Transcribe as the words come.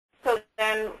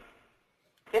then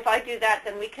if I do that,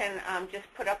 then we can just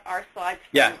put up our slides.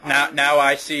 Yeah, now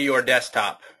I see your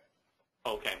desktop.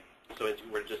 Okay, so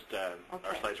we're just,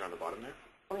 our slides are on the bottom there?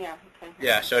 Oh, yeah, okay.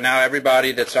 Yeah, so now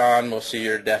everybody that's on will see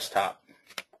your desktop.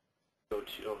 Go to,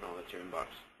 oh no, that's your inbox.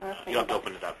 Okay, You have to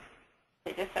open it up.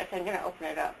 Wait just a second, I'm going to open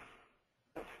it up.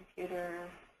 So computer.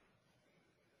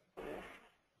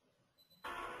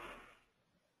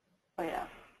 Oh, yeah.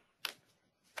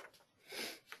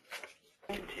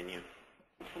 Continue.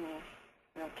 Continue.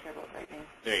 I don't care about right now.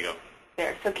 There you go.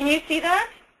 There. So can you see that?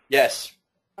 Yes.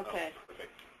 Okay. Oh,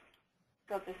 perfect.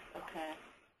 So this, okay.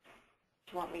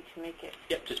 Do you want me to make it?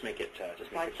 Yep, just make it,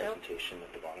 just make the Slideshow? presentation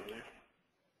at the bottom there.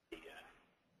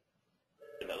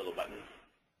 That little button,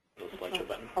 little slideshow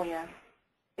button. Oh, yeah.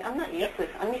 I'm not used to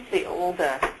this. I'm used to the old,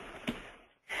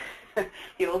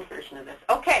 the old version of this.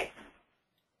 Okay.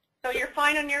 So you're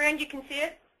fine on your end? You can see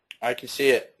it? I can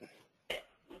see it.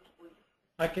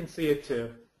 I can see it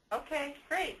too. Okay,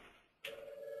 great.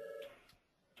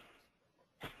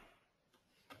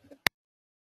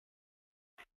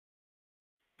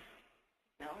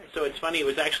 So it's funny, it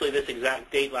was actually this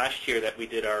exact date last year that we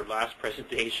did our last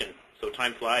presentation, so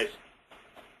time flies.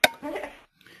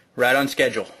 Right on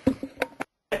schedule.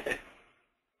 Yeah,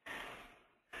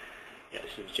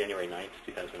 this is January 9th,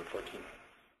 2014.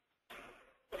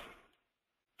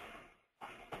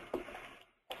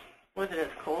 Was it as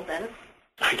cold then?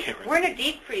 I can't remember. We're in a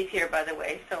deep freeze here, by the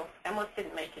way, so I almost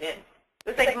didn't make it in. It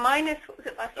was like minus, what was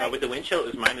it last night? With the wind chill, it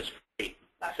was minus 3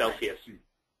 Celsius.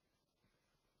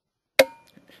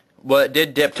 Well, it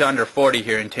did dip to under 40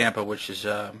 here in Tampa, which is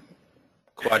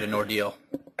quite an ordeal.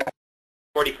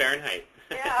 40 Fahrenheit.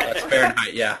 Yeah. That's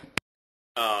Fahrenheit, yeah.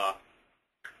 Uh,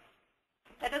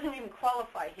 That doesn't even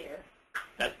qualify here.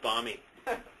 that's balmy.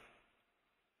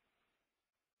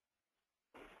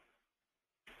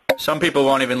 Some people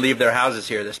won't even leave their houses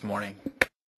here this morning.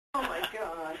 Oh, my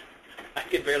God. I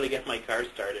could barely get my car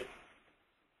started.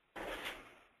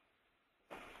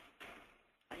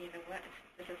 You know what?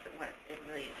 This is what it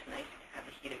really is nice to have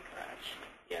a heated garage.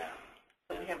 Yeah.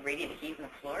 So we have radiant heat on the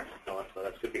floor. No,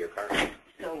 that's good for your car.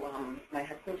 So my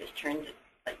husband just turns it,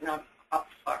 like, not up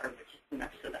far, but just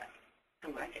enough so that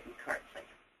when I get in the car, it's like...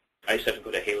 I used to have to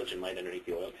put a halogen light underneath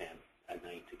the oil pan at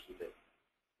night to keep it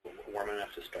warm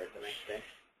enough to start the next day.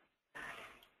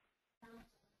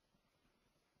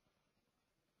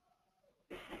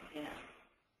 Yeah.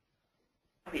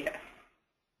 Oh, yeah.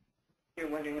 You're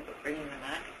wondering about bringing them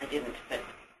back? I didn't, but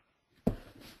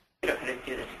I don't know how to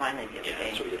do this finally the other Yeah, day.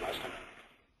 that's what we did last time.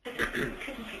 Couldn't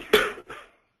figure it out.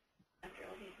 After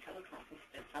all these teleconference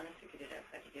bits, honest, I figured out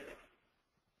how to do it.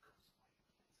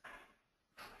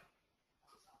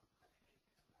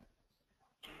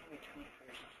 January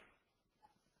 21st.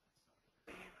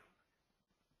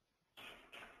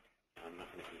 I'm not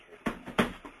going to be here.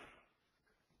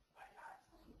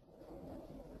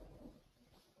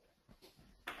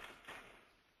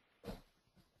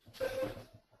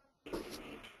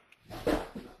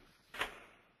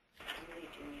 I really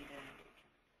do need a...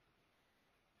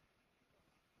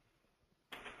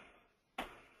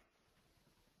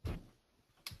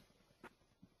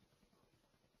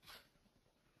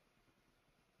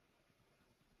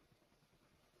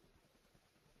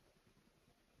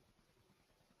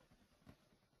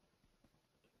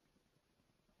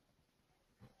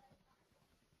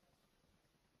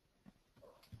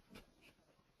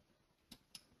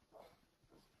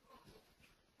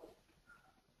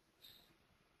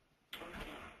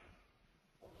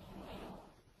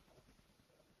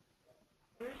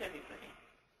 Where's everybody?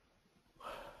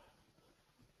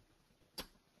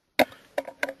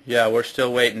 Yeah, we're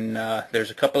still waiting. There's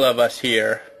a couple of us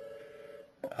here.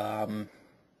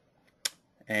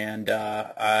 And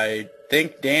I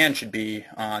think Dan should be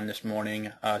on this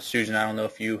morning. Susan, I don't know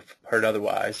if you've heard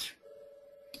otherwise.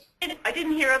 I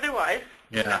didn't hear otherwise.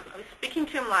 Yeah. I was speaking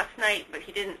to him last night, but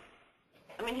he didn't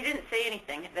say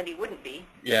anything that he wouldn't be.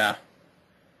 Yeah.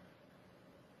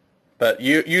 But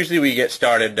usually we get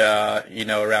started,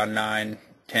 around 9,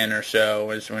 10 or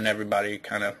so is when everybody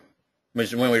kind of,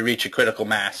 was when we reach a critical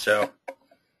mass. So.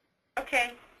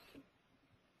 Okay.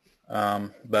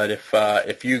 But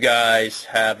if you guys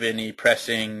have any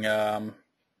pressing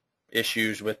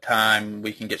issues with time,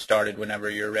 we can get started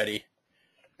whenever you're ready.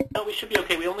 No, we should be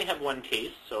okay. We only have one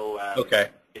case, so Okay.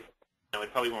 It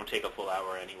probably won't take a full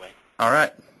hour anyway. All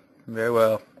right. Very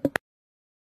well.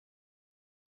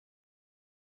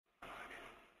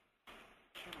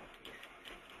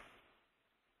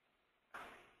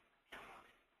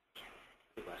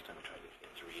 The last time I tried to get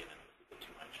 3 and it was a bit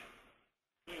too much.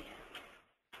 Yeah.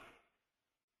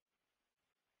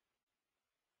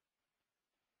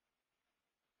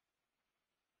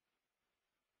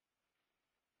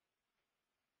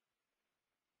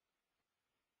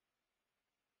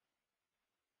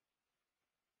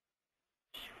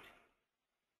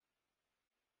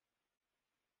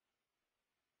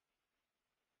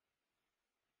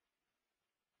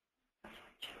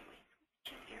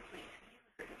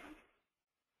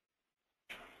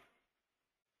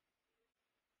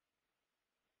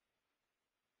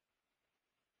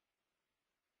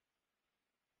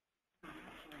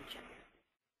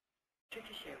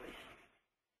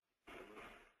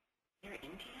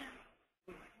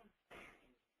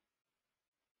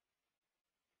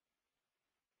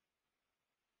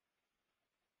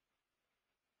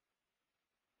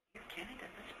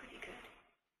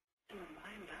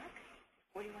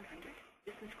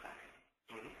 business class.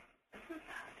 Mm-hmm. That's not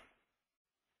bad.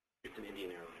 It's an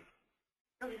Indian airline.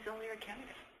 No, it's only Air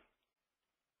Canada.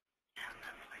 Yeah, I'm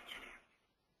not flight jet air.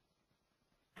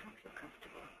 I don't feel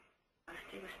comfortable. I'll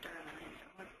stay with Star Alliance. I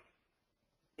want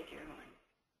big airline.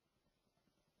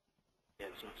 Yeah,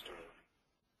 it's not Star Alliance.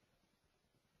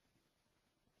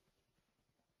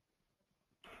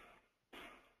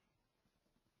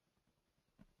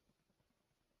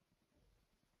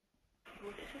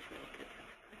 Oh, this is really good.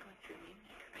 I'm going through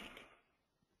Munich, right?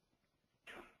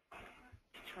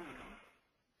 Toronto.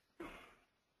 No.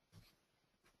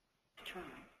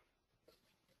 Toronto.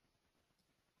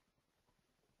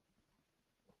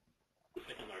 The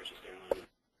second largest airline.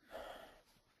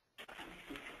 That makes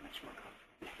me feel much more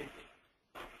confident.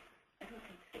 I don't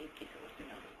think safety is always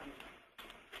another one.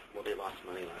 Well, they lost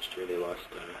money last year. They lost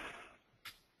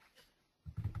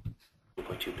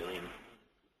 2.2 billion.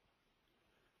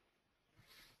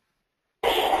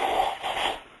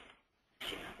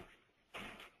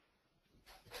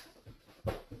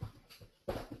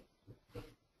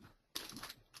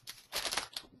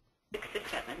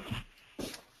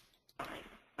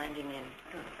 Landing in,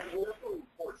 I don't know, Local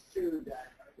reports too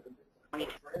that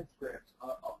transcripts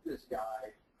of this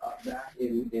guy back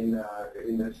in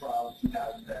the trial in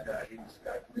 2000 that he was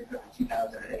convicted in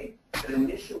 2008. That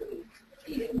initially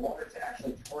he had wanted to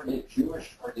actually target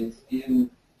Jewish targets in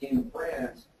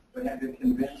France, but had been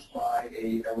convinced by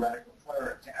a radical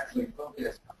cleric to actually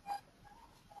focus.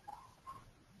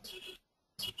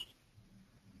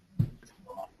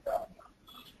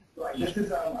 Right. This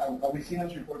is we've seen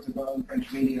those reports as well in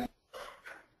French media.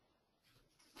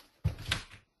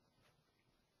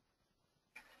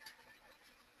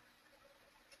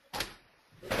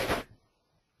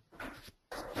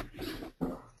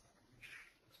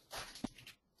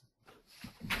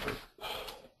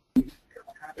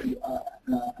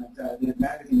 The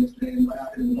magazine yesterday and what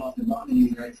happened in the Boston bombing in the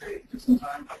United States. It took some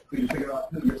time for you to figure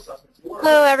out who your suspects were.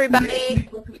 Hello, everybody.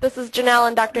 This is Janelle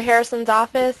in Dr. Harrison's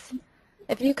office.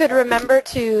 If you could remember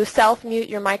to self-mute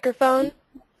your microphone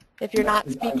if you're not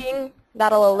speaking,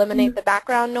 that'll eliminate the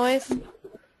background noise.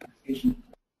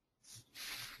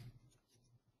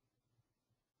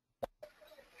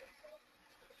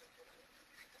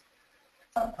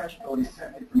 Press already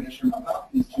sent information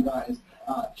about these two guys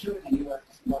to the U.S.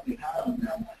 to see what they have on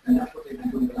them, and that's what they've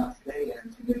been doing the last day,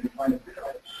 and so they've been trying to figure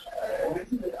out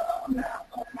basically a map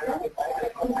of where all the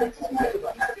contacts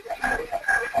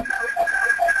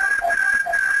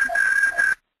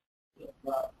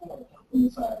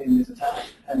in this attack,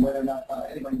 and whether or not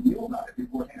anybody knew about it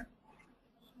beforehand.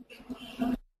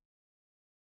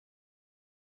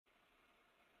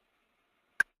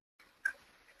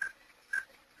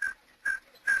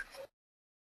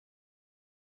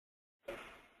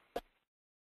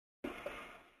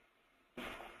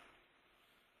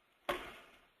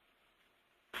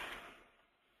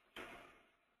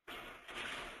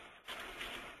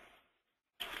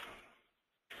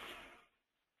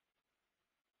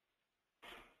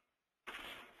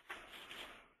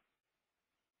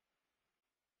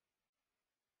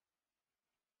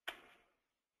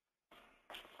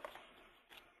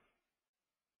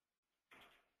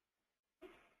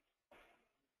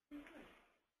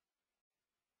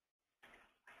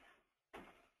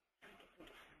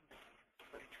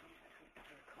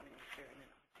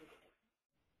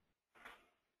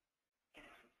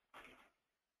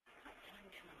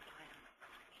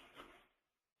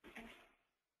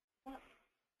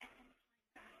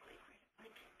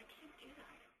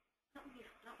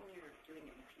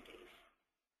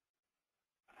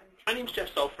 My name's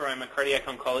Jeff Sulfer. I'm a cardiac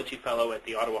oncology fellow at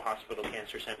the Ottawa Hospital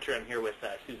Cancer Centre. I'm here with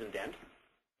Susan Dent.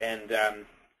 And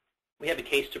we have a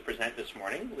case to present this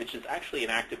morning, which is actually an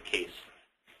active case.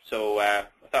 So I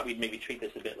thought we'd maybe treat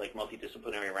this a bit like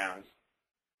multidisciplinary rounds.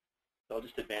 So I'll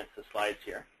just advance the slides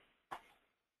here.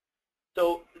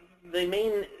 So the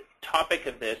main topic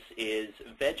of this is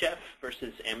VEGF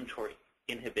versus mTOR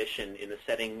inhibition in the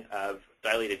setting of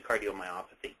dilated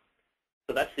cardiomyopathy.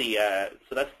 So that's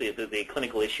the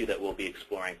clinical issue that we'll be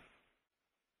exploring.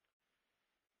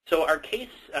 So our case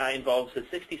involves a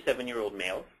 67-year-old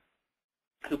male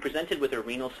who presented with a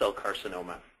renal cell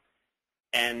carcinoma.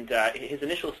 And his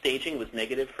initial staging was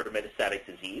negative for metastatic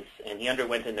disease, and he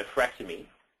underwent a nephrectomy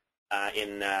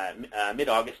in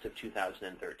mid-August of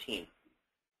 2013.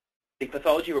 The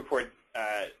pathology report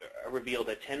revealed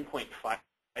a 10.5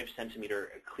 centimeter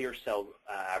clear cell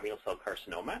renal cell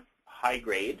carcinoma, high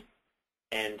grade,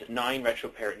 and 9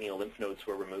 retroperitoneal lymph nodes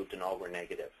were removed and all were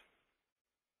negative.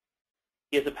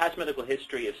 He has a past medical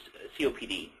history of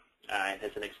COPD and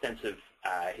has an extensive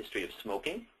history of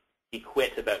smoking. He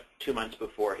quit about 2 months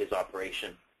before his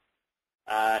operation.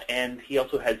 and he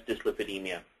also has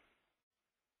dyslipidemia.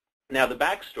 Now, the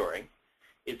backstory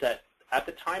is that at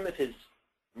the time of his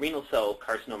renal cell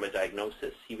carcinoma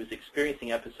diagnosis, he was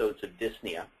experiencing episodes of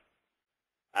dyspnea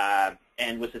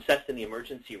and was assessed in the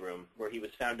emergency room, where he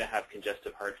was found to have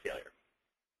congestive heart failure.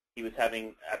 He was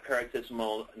having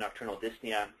paroxysmal nocturnal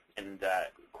dyspnea and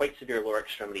quite severe lower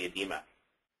extremity edema.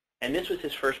 And this was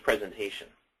his first presentation.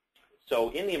 So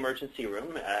in the emergency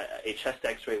room, a chest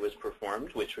x-ray was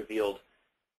performed, which revealed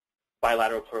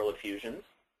bilateral pleural effusions,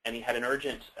 and he had an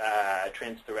urgent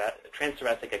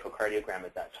transthoracic echocardiogram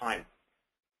at that time.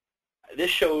 This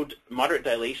showed moderate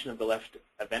dilation of the left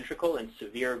ventricle and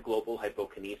severe global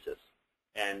hypokinesis.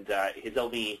 And his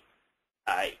LV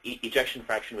ejection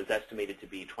fraction was estimated to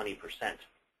be 20%.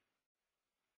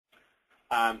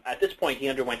 At this point, he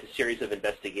underwent a series of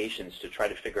investigations to try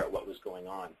to figure out what was going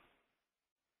on.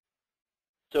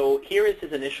 So here is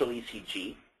his initial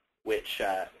ECG, which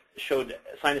showed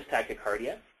sinus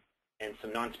tachycardia and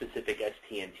some nonspecific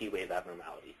ST and T wave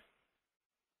abnormalities.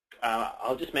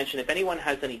 I'll just mention, if anyone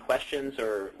has any questions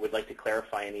or would like to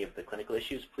clarify any of the clinical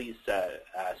issues, please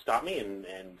stop me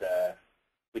and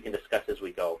we can discuss as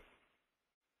we go.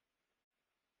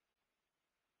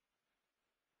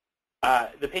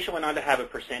 The patient went on to have a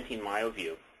percentine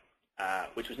myoview,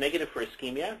 which was negative for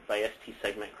ischemia by ST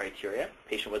segment criteria. The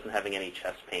patient wasn't having any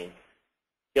chest pain.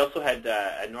 He also had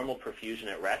a normal perfusion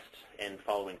at rest and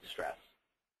following stress.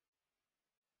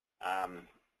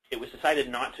 It was decided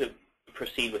not to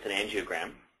proceed with an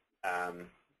angiogram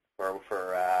for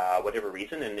whatever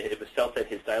reason, and it was felt that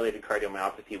his dilated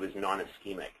cardiomyopathy was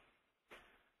non-ischemic.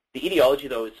 The etiology,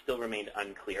 though, still remained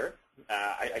unclear.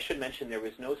 I should mention there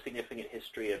was no significant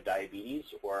history of diabetes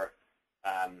or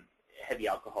heavy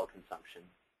alcohol consumption.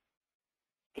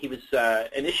 He was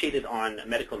initiated on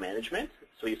medical management,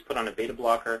 so he was put on a beta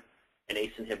blocker, an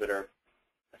ACE inhibitor,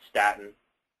 a statin.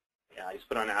 He was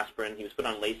put on aspirin. He was put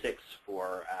on Lasix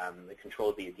for the control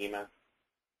of the edema,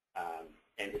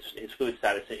 and his fluid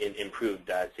status improved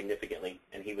significantly,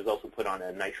 and he was also put on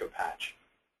a nitro patch.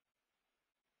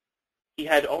 He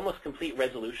had almost complete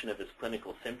resolution of his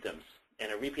clinical symptoms,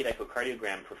 and a repeat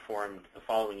echocardiogram performed the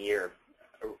following year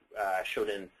showed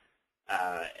an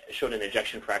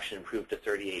ejection fraction improved to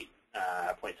 38.7%,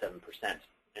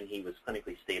 and he was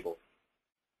clinically stable.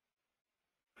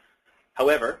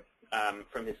 However,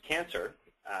 from his cancer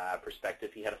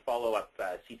perspective, he had a follow-up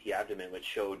CT abdomen which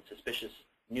showed suspicious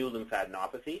new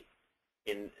lymphadenopathy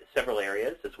in several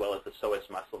areas, as well as the psoas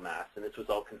muscle mass, and this was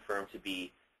all confirmed to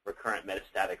be recurrent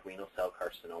metastatic renal cell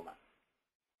carcinoma.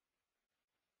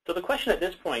 So the question at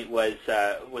this point was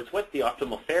what the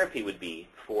optimal therapy would be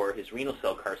for his renal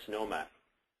cell carcinoma.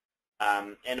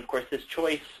 And of course, this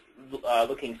choice,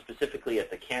 looking specifically at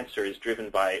the cancer, is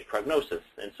driven by prognosis.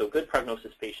 And so good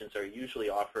prognosis patients are usually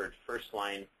offered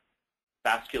first-line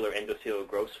vascular endothelial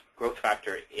growth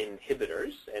factor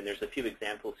inhibitors. And there's a few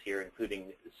examples here,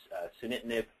 including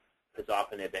sunitinib,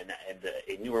 pazopanib, and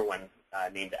a newer one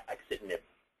named axitinib.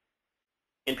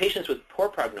 In patients with poor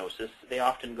prognosis, they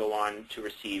often go on to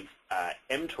receive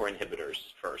mTOR inhibitors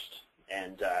first.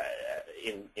 And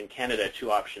in Canada,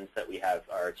 two options that we have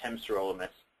are temsirolimus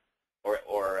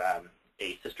or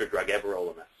a sister drug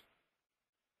everolimus.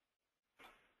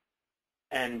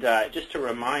 And just to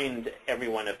remind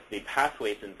everyone of the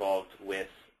pathways involved with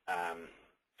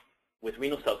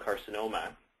renal cell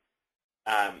carcinoma,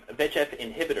 VEGF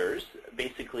inhibitors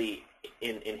basically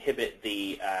inhibit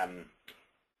the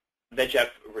VEGF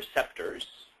receptors,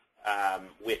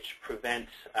 which prevent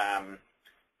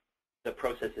the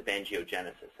process of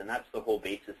angiogenesis, and that's the whole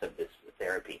basis of this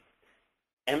therapy.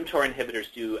 mTOR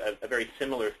inhibitors do a very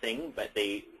similar thing, but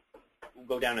they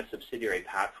go down a subsidiary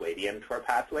pathway, the mTOR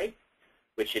pathway,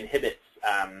 which inhibits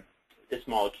this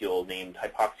molecule named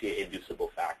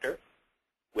hypoxia-inducible factor,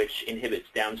 which inhibits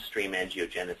downstream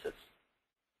angiogenesis.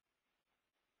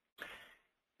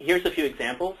 Here's a few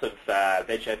examples of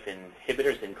VEGF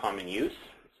inhibitors in common use.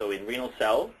 So in renal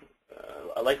cell,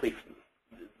 likely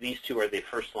these two are the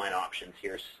first-line options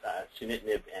here,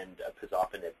 sunitinib and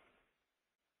pazopanib.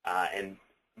 And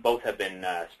both have been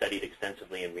studied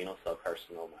extensively in renal cell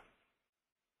carcinoma.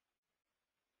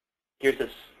 Here's a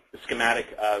schematic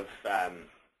of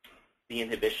the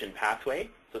inhibition pathway.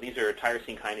 So these are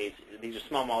tyrosine kinase, these are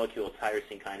small molecule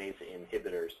tyrosine kinase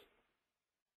inhibitors.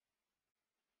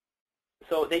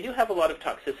 So they do have a lot of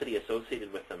toxicity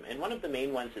associated with them, and one of the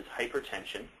main ones is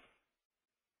hypertension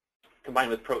combined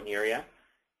with proteinuria.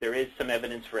 There is some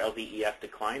evidence for LVEF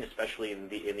decline, especially in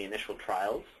the initial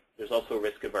trials. There's also a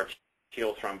risk of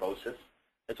arterial thrombosis,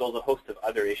 as well as a host of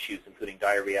other issues, including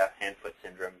diarrhea, hand-foot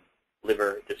syndrome,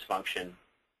 liver dysfunction,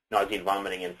 nausea and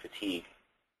vomiting, and fatigue.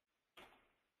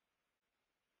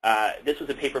 This was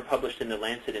a paper published in The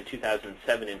Lancet in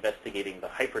 2007 investigating the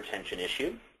hypertension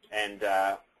issue. And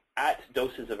at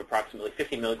doses of approximately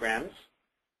 50 milligrams,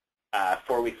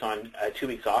 4 weeks on, 2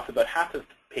 weeks off, about half of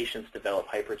patients develop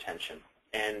hypertension.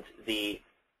 And the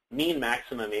mean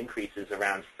maximum increase is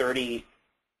around 30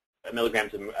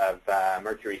 milligrams of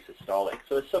mercury systolic.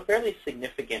 So it's so fairly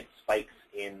significant spikes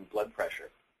in blood pressure.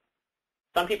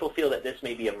 Some people feel that this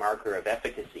may be a marker of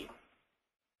efficacy.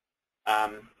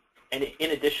 And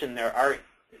in addition, there are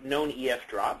known EF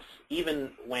drops,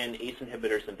 even when ACE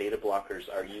inhibitors and beta blockers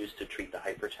are used to treat the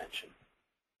hypertension.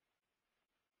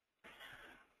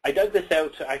 I dug this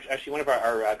out, actually one of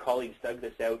our colleagues dug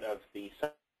this out of the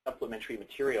supplementary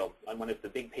material on one of the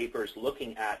big papers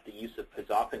looking at the use of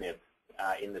pazopanib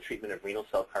in the treatment of renal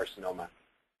cell carcinoma.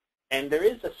 And there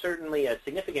is certainly a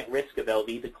significant risk of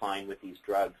LV decline with these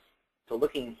drugs. So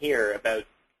looking here, about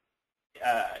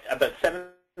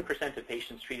 7% of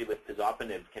patients treated with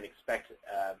pazopanib can expect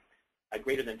a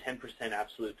greater than 10%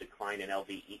 absolute decline in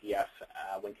LVEF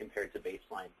when compared to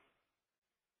baseline.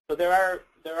 So there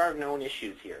are known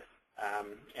issues here,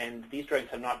 and these drugs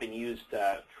have not been used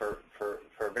for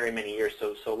very many years.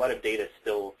 So a lot of data is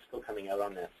still coming out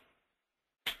on this.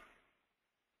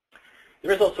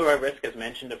 There is also a risk, as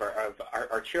mentioned, of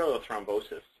arterial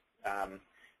thrombosis.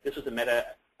 This was a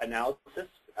meta-analysis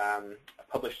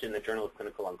published in the Journal of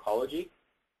Clinical Oncology,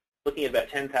 looking at about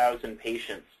 10,000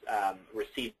 patients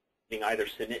receiving either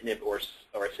sunitinib or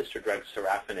a sister drug,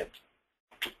 sorafenib.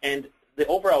 And the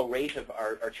overall rate of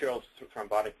arterial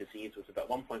thrombotic disease was about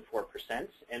 1.4%,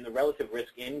 and the relative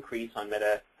risk increase on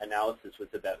meta-analysis was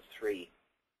about 3.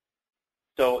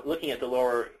 So looking at the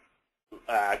lower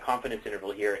confidence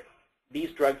interval here,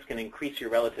 these drugs can increase your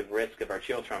relative risk of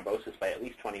arterial thrombosis by at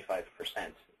least 25%,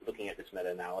 looking at this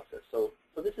meta-analysis. So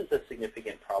this is a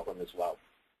significant problem as well.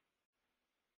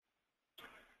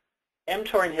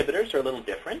 mTOR inhibitors are a little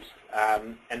different,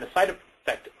 and the side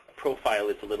effect profile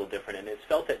is a little different, and it's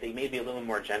felt that they may be a little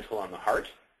more gentle on the heart,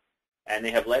 and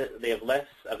they have less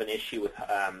of an issue with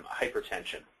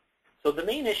hypertension. So the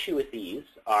main issue with these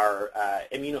are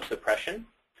immunosuppression,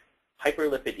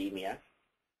 hyperlipidemia,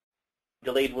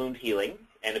 delayed wound healing,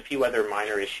 and a few other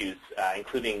minor issues,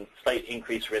 including slight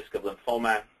increased risk of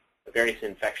lymphoma, various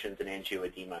infections, and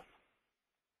angioedema.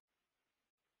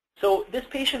 So this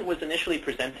patient was initially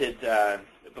presented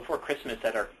before Christmas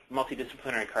at our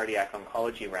multidisciplinary cardiac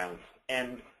oncology rounds,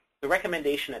 and the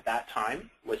recommendation at that time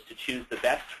was to choose the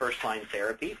best first-line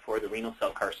therapy for the renal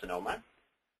cell carcinoma,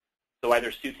 so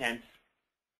either Sutent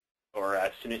or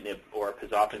sunitinib or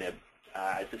pazopanib,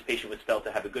 as this patient was felt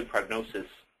to have a good prognosis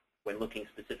when looking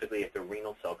specifically at the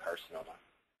renal cell carcinoma.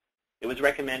 It was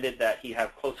recommended that he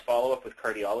have close follow-up with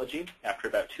cardiology after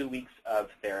about 2 weeks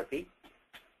of therapy,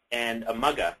 and a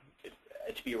MUGA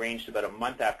to be arranged about a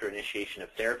month after initiation of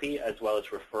therapy, as well as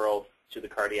referral to the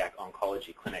cardiac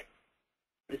oncology clinic.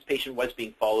 This patient was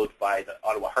being followed by the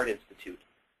Ottawa Heart Institute,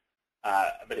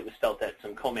 but it was felt that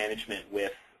some co-management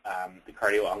with the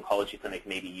cardio-oncology clinic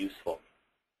may be useful.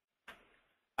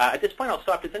 At this point, I'll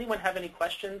stop. Does anyone have any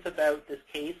questions about this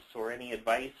case or any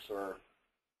advice, or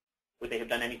would they have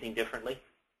done anything differently?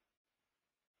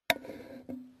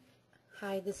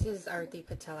 Hi, this is Arti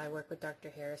Patel. I work with Dr.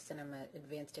 Harrison. I'm an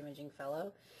advanced imaging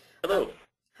fellow. Hello.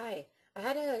 Hi. I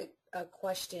had a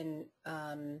question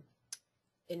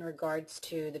in regards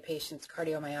to the patient's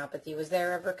cardiomyopathy. Was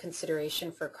there ever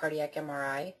consideration for cardiac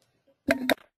MRI?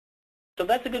 So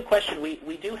that's a good question.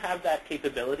 We do have that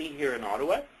capability here in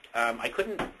Ottawa. I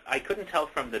couldn't tell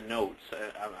from the notes.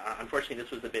 Unfortunately,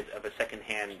 this was a bit of a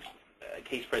secondhand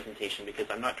case presentation because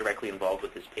I'm not directly involved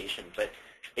with this patient, but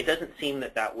it doesn't seem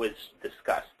that that was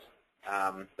discussed.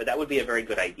 But that would be a very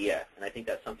good idea, and I think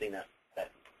that's something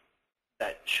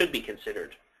that should be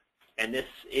considered. And this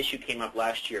issue came up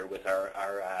last year with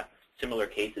our similar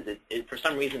cases. For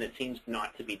some reason, it seems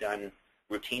not to be done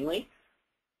routinely.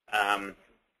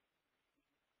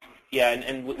 Yeah,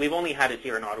 and we've only had it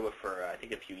here in Ottawa for, I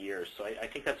think, a few years, so I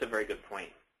think that's a very good point.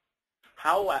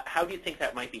 How do you think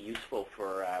that might be useful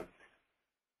for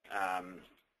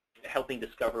helping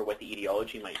discover what the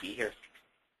etiology might be here?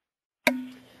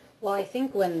 Well, I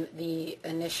think when the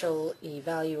initial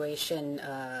evaluation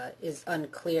is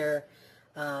unclear,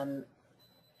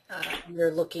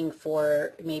 you're looking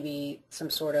for maybe some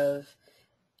sort of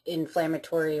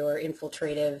inflammatory or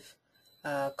infiltrative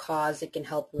cause that can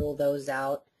help rule those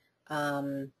out.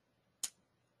 And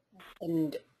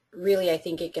really, I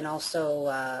think it can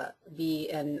also be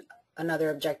another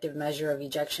objective measure of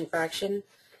ejection fraction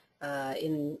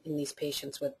in these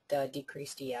patients with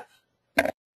decreased EF.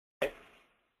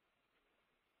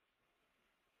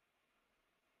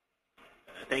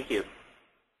 Thank you.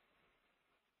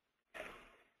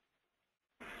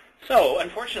 So,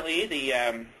 unfortunately, the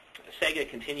saga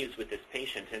continues with this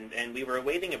patient, and we were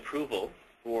awaiting approval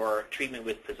for treatment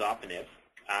with pazopanib,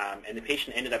 and the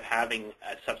patient ended up having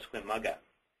a subsequent MUGA.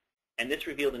 And this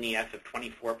revealed an EF of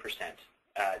 24%,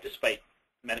 despite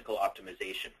medical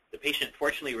optimization. The patient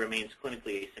fortunately remains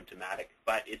clinically asymptomatic,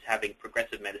 but is having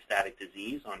progressive metastatic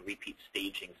disease on repeat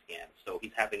staging scans. So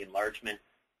he's having enlargement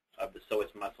of the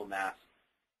psoas muscle mass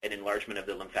and enlargement of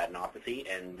the lymphadenopathy,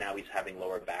 and now he's having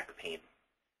lower back pain.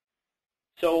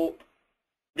 So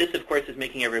this, of course, is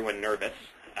making everyone nervous,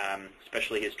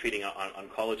 especially his treating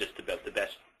oncologist about the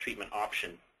best treatment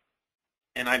option.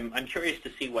 And I'm curious to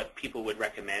see what people would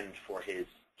recommend for his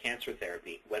cancer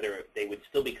therapy, whether they would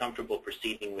still be comfortable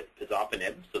proceeding with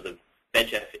pazopanib, so the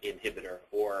VEGF inhibitor,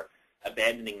 or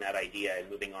abandoning that idea and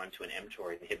moving on to an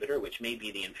mTOR inhibitor, which may be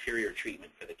the inferior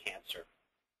treatment for the cancer.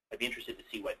 I'd be interested to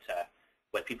see what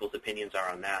people's opinions are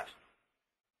on that.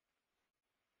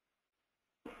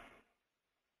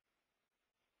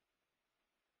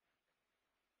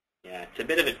 Yeah, it's a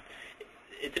bit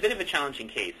of a challenging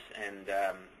case, and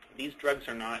these drugs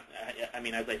are not. I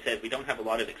mean, as I said, we don't have a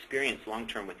lot of experience long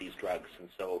term with these drugs, and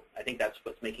so I think that's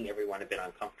what's making everyone a bit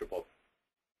uncomfortable.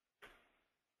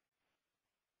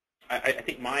 I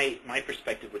think my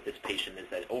perspective with this patient is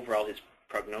that overall his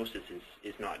prognosis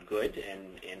is not good,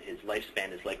 and his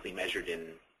lifespan is likely measured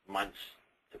in months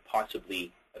to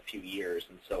possibly a few years,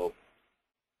 and so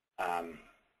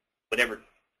whatever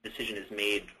decision is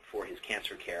made for his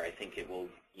cancer care, I think it will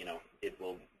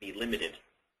be limited.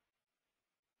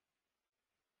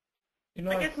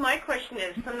 I guess my question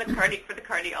is, for the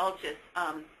cardiologist,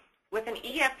 with an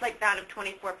EF like that of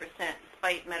 24%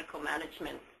 despite medical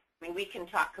management, I mean, we can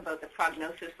talk about the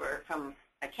prognosis from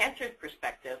a cancer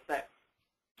perspective, but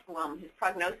his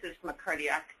prognosis from a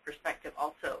cardiac perspective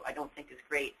also I don't think is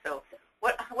great. So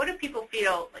what do people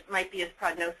feel might be his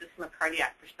prognosis from a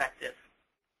cardiac perspective,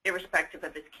 irrespective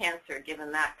of his cancer,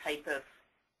 given that type of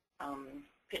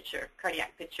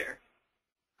cardiac picture?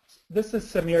 This is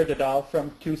Samir Dadal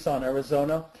from Tucson,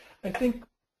 Arizona. I think,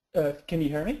 can you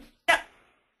hear me? Yeah.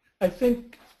 I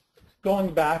think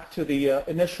going back to the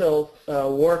initial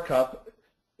workup,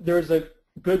 there's a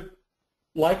good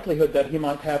likelihood that he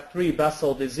might have 3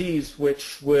 vessel disease,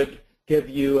 which would give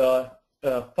you a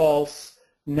false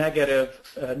negative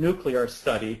nuclear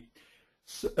study.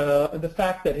 The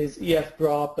fact that his EF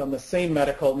dropped on the same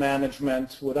medical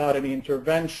management without any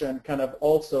intervention kind of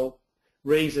also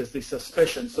raises the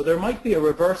suspicion. So there might be a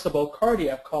reversible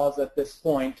cardiac cause at this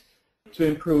point to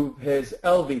improve his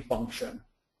LV function.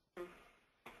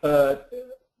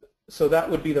 So that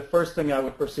would be the first thing I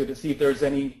would pursue, to see if there's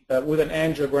any, with an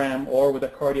angiogram or with a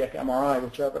cardiac MRI,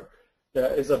 whichever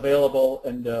is available,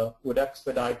 and would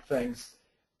expedite things.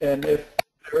 And if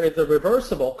there is a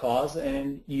reversible cause,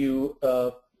 and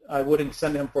I wouldn't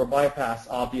send him for bypass,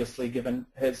 obviously, given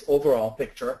his overall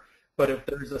picture. But if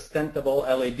there's a stentable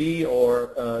LAD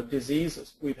or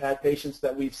disease, we've had patients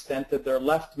that we've stented their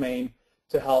left main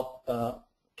to help their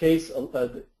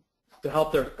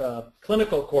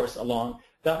clinical course along.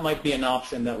 That might be an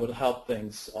option that would help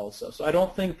things also. So I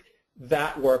don't think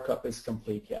that workup is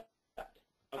complete yet.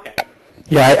 Okay.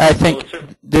 Yeah, I think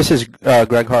this is Greg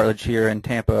Hartledge here in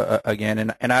Tampa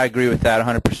again, and I agree with that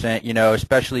 100%. You know,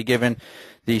 especially given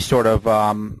the sort of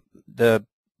the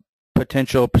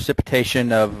potential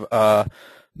precipitation of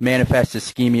manifest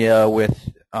ischemia with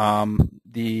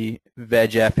the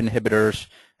VEGF inhibitors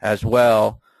as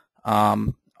well.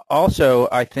 Also,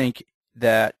 I think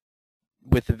that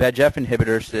with the VEGF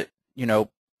inhibitors, that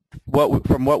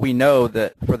from what we know,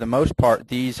 that for the most part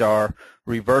these are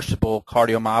reversible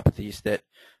cardiomyopathies, that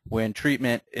when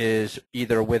treatment is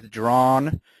either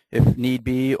withdrawn if need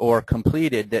be or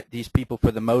completed, that these people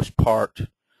for the most part,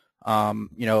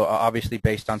 obviously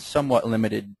based on somewhat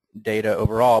limited data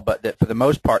overall, but that for the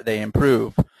most part they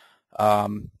improve.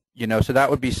 So that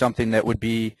would be something that would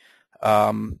be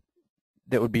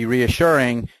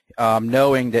reassuring,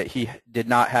 knowing that he did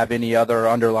not have any other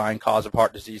underlying cause of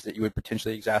heart disease that you would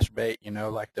potentially exacerbate,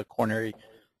 like the coronary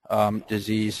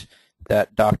disease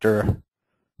that Dr.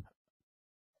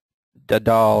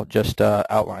 Dadal just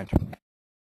outlined.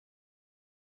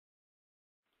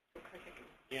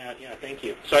 Yeah, thank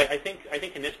you. So I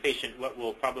think in this patient, what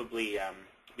we'll probably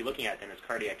be looking at then is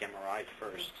cardiac MRI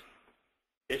first.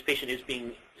 This patient is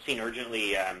being seen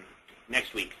urgently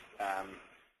next week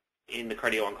in the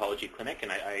cardio-oncology clinic,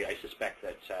 and I suspect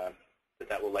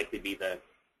that will likely be the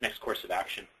next course of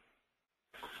action.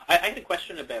 I had a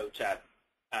question about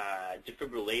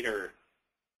defibrillator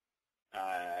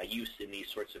use in these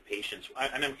sorts of patients,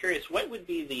 and I'm curious, what would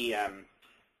be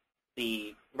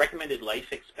the recommended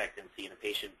life expectancy in a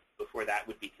patient before that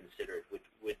would be considered?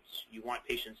 Would you want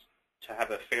patients to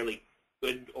have a fairly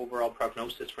good overall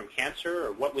prognosis from cancer,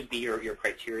 or what would be your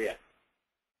criteria?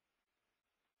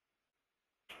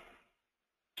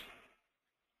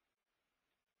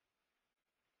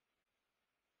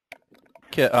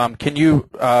 Can you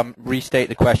restate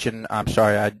the question? I'm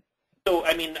sorry. So,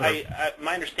 I mean,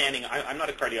 my understanding, I'm not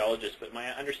a cardiologist, but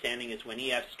my understanding is when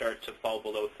EFs start to fall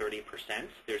below 30%,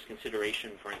 there's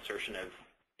consideration for insertion of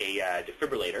a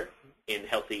defibrillator in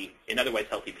otherwise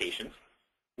healthy patients.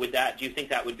 Do you think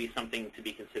that would be something to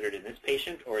be considered in this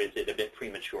patient, or is it a bit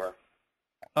premature?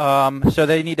 So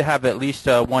they need to have at least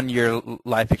a 1-year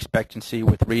life expectancy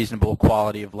with reasonable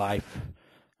quality of life.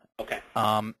 Okay.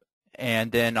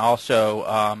 And then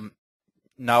also,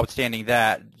 notwithstanding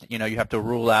that, you have to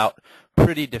rule out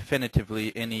pretty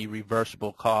definitively any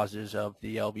reversible causes of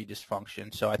the LV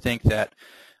dysfunction. So I think that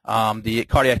the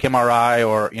cardiac MRI,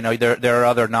 or there are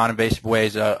other non-invasive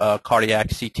ways, cardiac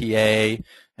CTA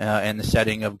in the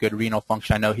setting of good renal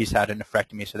function. I know he's had an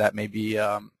nephrectomy, so that may be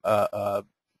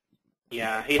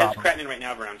yeah, he has creatinine right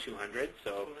now of around 200.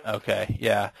 So okay,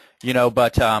 yeah,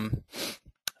 but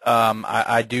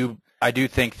I do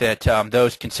think that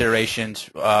those considerations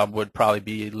would probably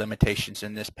be limitations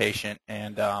in this patient,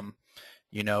 and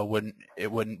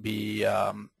it wouldn't be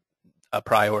a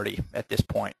priority at this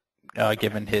point,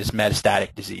 given his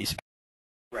metastatic disease.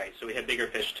 Right. So we had bigger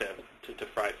fish to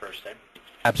fry first, eh?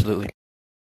 Absolutely.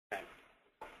 Okay.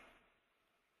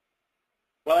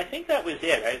 Well, I think that was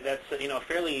it. That's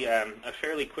a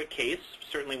fairly quick case.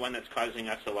 Certainly one that's causing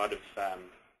us a lot of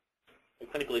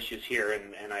clinical issues here,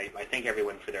 and I thank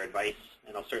everyone for their advice,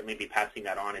 and I'll certainly be passing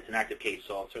that on. It's an active case,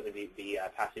 so I'll certainly be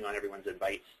passing on everyone's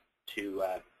advice to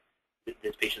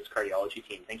this patient's cardiology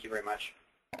team. Thank you very much.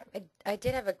 I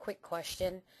did have a quick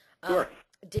question. Sure.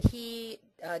 Did he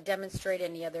demonstrate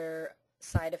any other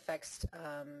side effects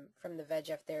from the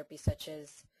VEGF therapy, such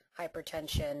as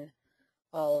hypertension,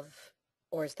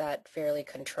 or is that fairly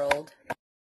controlled?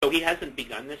 So he hasn't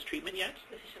begun this treatment yet.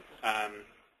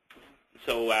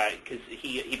 So, because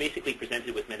he basically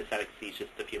presented with metastatic disease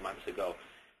just a few months ago.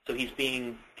 So he's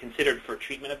being considered for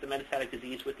treatment of the metastatic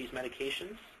disease with these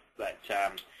medications, but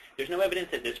there's no evidence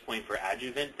at this point for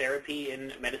adjuvant therapy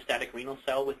in metastatic renal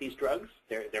cell with these drugs.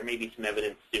 There may be some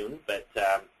evidence soon, but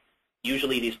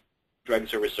usually these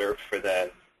drugs are reserved for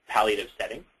the palliative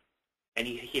setting, and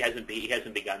he hasn't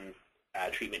begun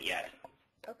treatment yet.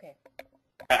 Okay.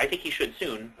 I think he should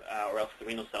soon, or else the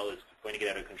renal cell is going to get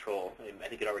out of control. I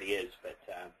think it already is,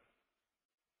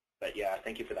 but yeah,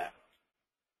 thank you for that.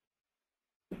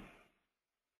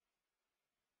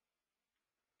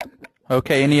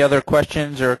 Okay, any other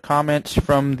questions or comments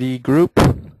from the group?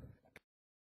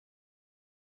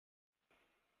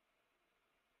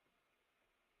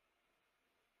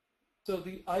 So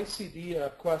the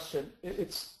ICD question,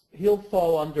 he'll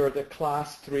fall under the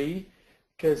class 3,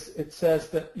 because it says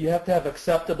that you have to have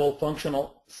acceptable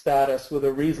functional status with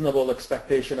a reasonable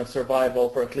expectation of survival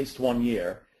for at least 1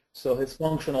 year. So his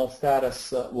functional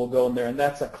status will go in there, and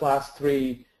that's a class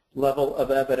 3 level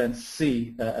of evidence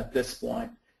C at this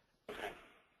point. Okay.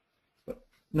 But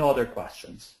no other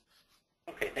questions.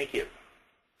 Okay, thank you.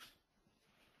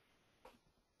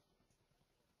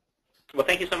 Well,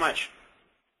 thank you so much.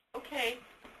 Okay.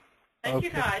 Thank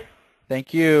you, guys.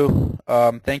 Thank you.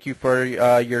 Thank you for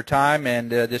your time,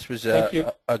 and this was a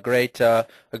great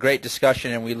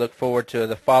discussion, and we look forward to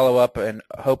the follow-up and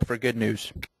hope for good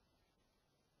news.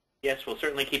 Yes, we'll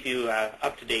certainly keep you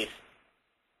up to date.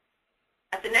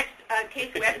 At the next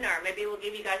case webinar, maybe we'll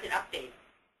give you guys an update.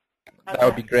 Okay. That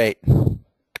would be great.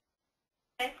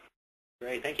 Okay.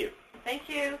 Great, thank you. Thank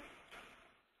you.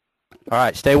 All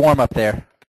right, stay warm up there.